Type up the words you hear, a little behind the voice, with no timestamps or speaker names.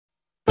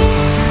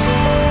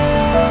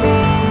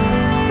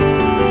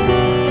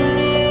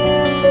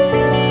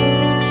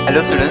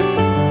Hello students,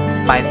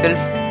 myself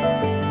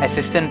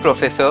Assistant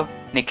Professor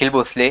Nikhil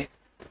Bosle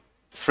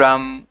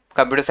from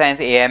Computer Science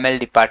AML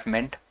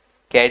Department,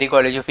 KIT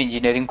College of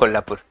Engineering,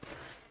 Kolhapur.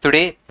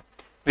 Today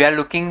we are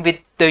looking with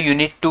the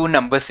Unit 2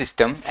 number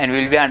system and we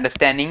will be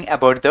understanding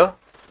about the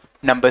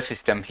number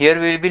system. Here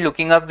we will be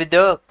looking up with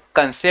the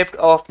concept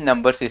of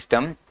number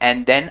system,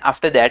 and then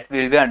after that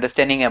we will be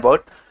understanding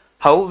about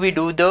how we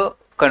do the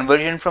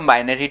conversion from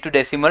binary to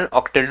decimal,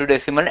 octal to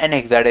decimal and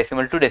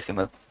hexadecimal to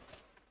decimal.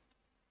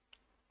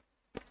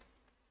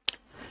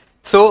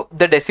 So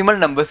the decimal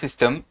number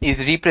system is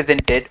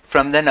represented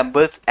from the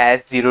numbers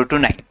as 0 to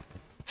 9.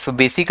 So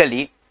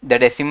basically the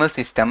decimal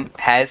system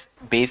has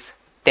base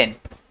 10.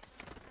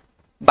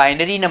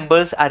 Binary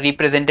numbers are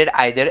represented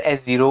either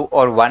as 0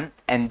 or 1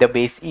 and the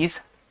base is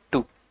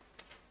 2.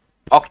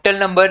 Octal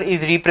number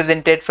is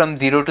represented from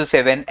 0 to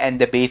 7 and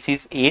the base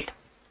is 8.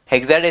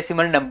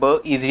 Hexadecimal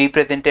number is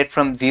represented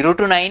from 0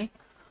 to 9.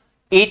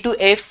 A to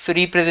F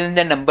represents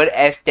the number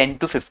as 10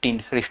 to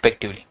 15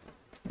 respectively.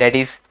 That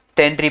is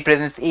 10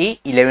 represents A,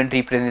 11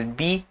 represents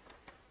B,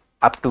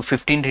 up to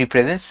 15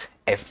 represents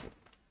F.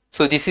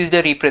 So this is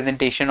the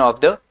representation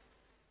of the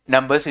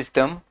number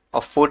system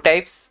of 4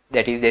 types,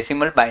 that is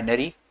decimal,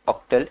 binary,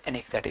 octal and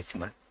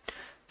hexadecimal.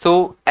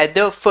 So at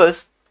the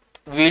first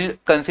we'll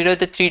consider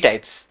the 3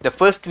 types. The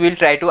first we'll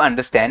try to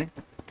understand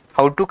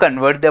how to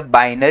convert the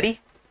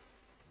binary,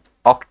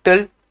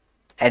 octal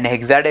and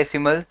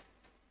hexadecimal,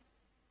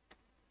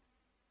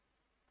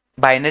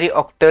 binary,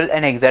 octal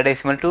and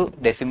hexadecimal to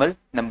decimal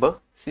number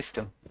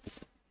system.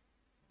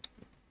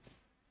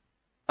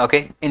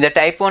 Okay, in the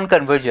type 1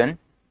 conversion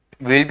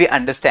we will be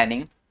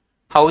understanding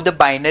how the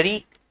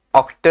binary,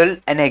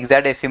 octal and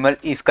hexadecimal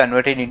is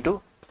converted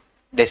into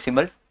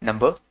decimal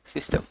number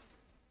system.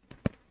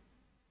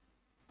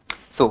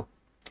 So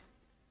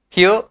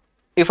here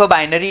if a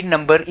binary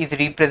number is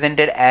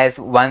represented as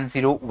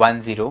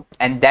 1010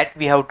 and that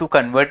we have to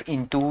convert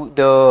into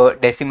the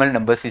decimal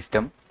number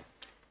system,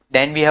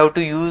 then we have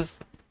to use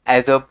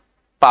as a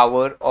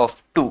power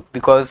of 2,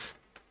 because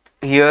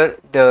here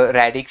the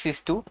radix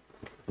is 2.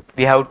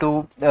 We have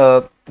to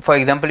for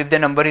example, if the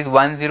number is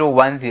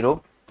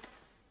 1010,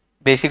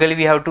 basically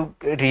we have to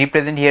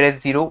represent here as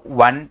 0,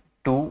 1,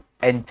 2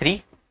 and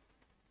 3.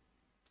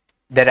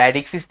 The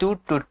radix is 2,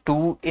 to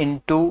 2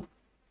 into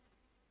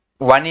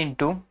 1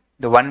 into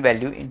the 1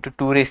 value into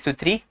 2 raised to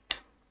 3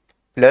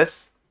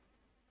 plus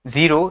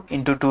 0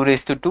 into 2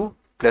 raised to 2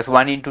 plus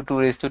 1 into 2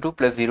 raised to 2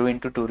 plus 0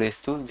 into 2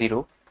 raised to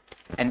 0,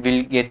 and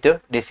we'll get the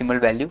decimal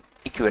value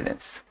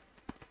equivalence.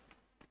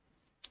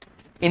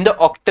 In the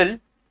octal,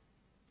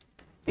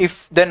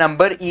 if the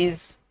number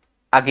is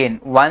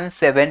again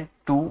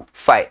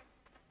 1725,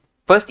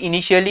 first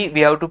initially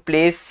we have to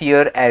place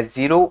here as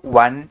 0,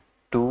 1,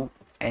 2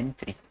 and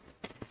 3.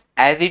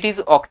 As it is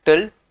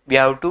octal, we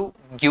have to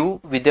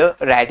give with the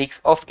radix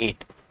of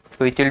 8.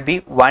 So it will be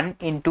 1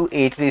 into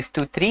 8 raised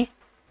to 3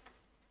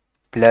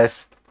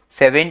 plus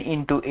 7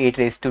 into 8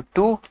 raised to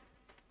 2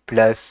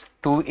 plus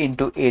 2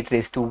 into 8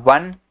 raised to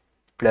 1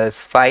 plus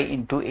 5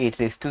 into 8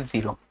 raised to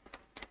 0.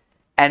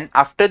 And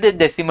after the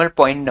decimal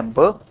point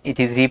number, it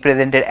is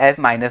represented as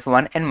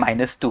 -1 and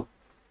 -2.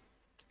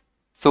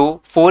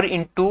 So 4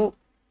 into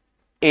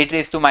 8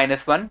 raised to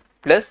 -1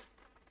 plus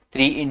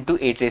 3 into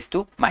 8 raised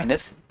to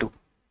 -2.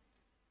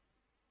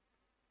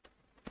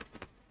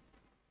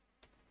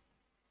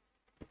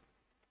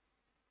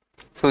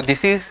 So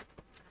this is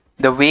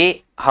the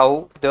way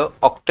how the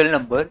octal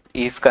number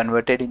is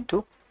converted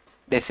into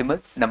decimal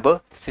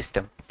number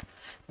system.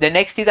 The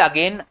next is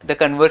again the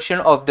conversion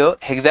of the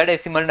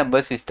hexadecimal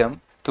number system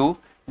to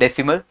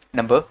decimal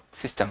number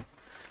system.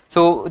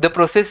 So the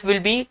process will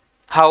be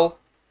how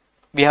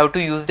we have to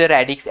use the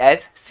radix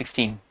as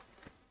 16.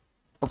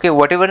 Okay,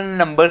 whatever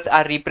numbers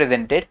are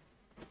represented,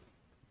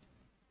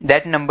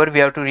 that number we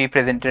have to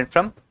represent it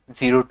from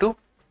 0 to,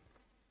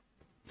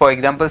 for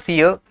example, see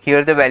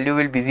here the value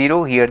will be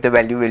 0, here the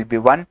value will be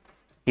 1,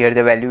 here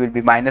the value will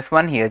be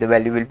 -1, here the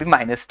value will be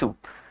 -2.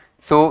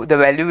 So the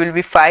value will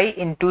be 5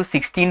 into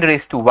 16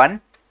 raised to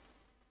 1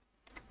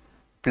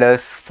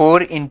 plus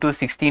 4 into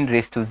 16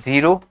 raised to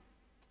 0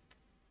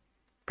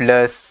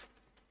 plus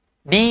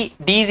D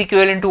is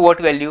equivalent to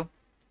what value?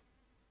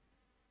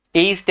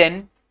 A is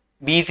 10,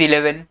 B is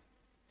 11,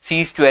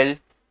 C is 12,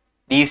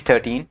 D is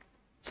 13.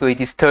 So it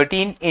is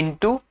 13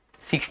 into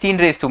 16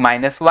 raised to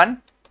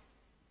 -1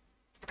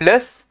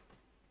 plus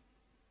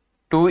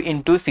 2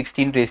 into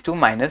 16 raised to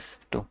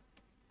 -2.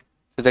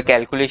 So the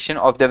calculation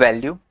of the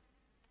value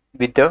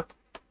with the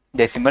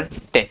decimal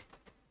 10.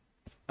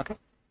 Okay.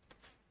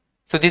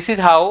 So this is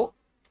how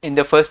in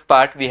the first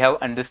part we have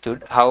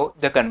understood how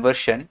the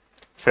conversion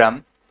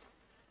from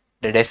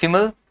the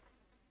decimal,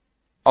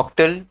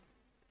 octal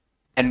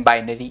and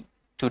binary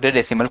to the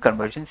decimal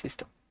conversion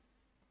system.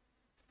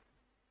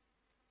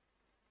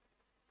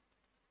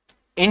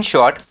 In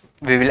short,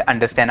 we will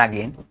understand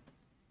again.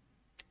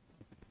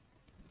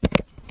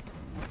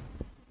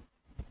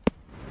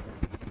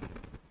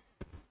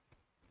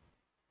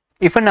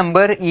 If a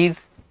number is,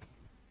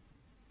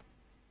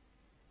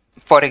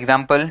 for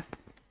example,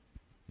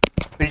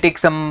 We'll take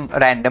some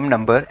random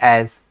number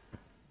as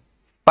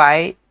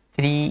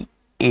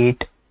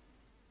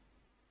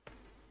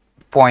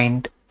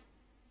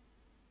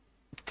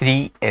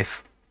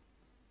 538.3f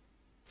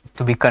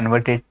to be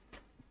converted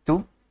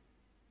to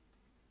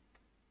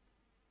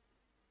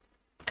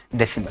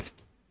decimal.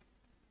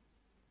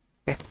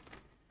 Okay.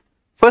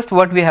 First,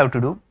 what we have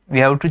to do, we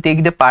have to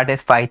take the part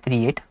as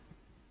 538,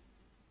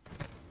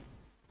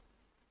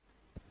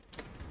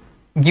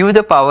 give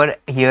the power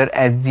here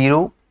as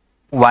 0,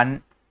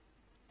 1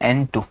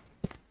 and 2.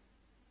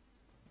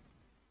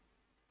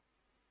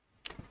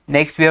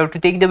 Next, we have to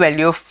take the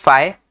value of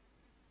 5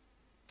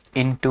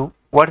 into,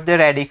 what's the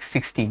radix?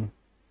 16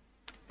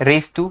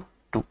 raised to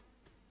 2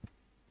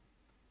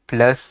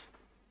 plus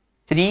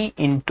 3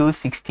 into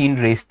 16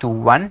 raised to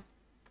 1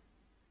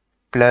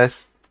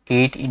 plus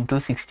 8 into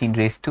 16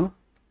 raised to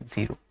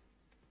 0.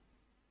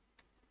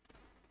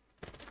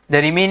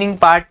 The remaining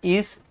part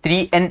is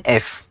 3 and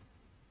f,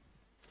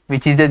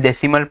 which is the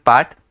decimal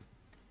part.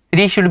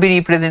 3 should be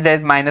represented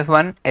as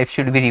 -1, f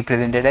should be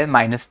represented as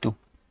 -2.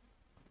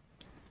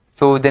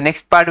 So the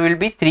next part will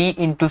be 3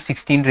 into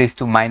 16 raised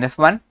to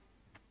 -1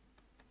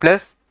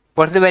 plus,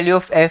 what's the value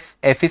of f?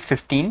 F is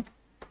 15.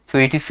 So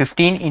it is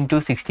 15 into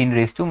 16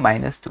 raised to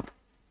 -2.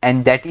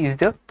 And that is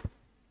the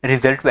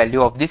result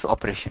value of this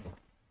operation.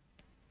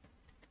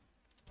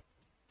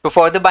 So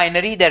for the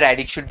binary, the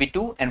radix should be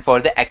 2, and for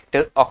the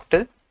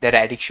octal, the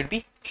radix should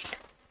be 8.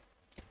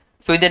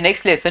 So in the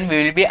next lesson,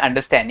 we will be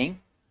understanding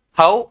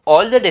how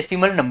all the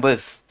decimal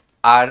numbers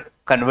are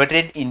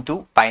converted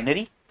into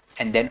binary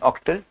and then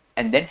octal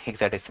and then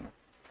hexadecimal.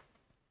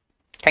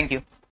 Thank you.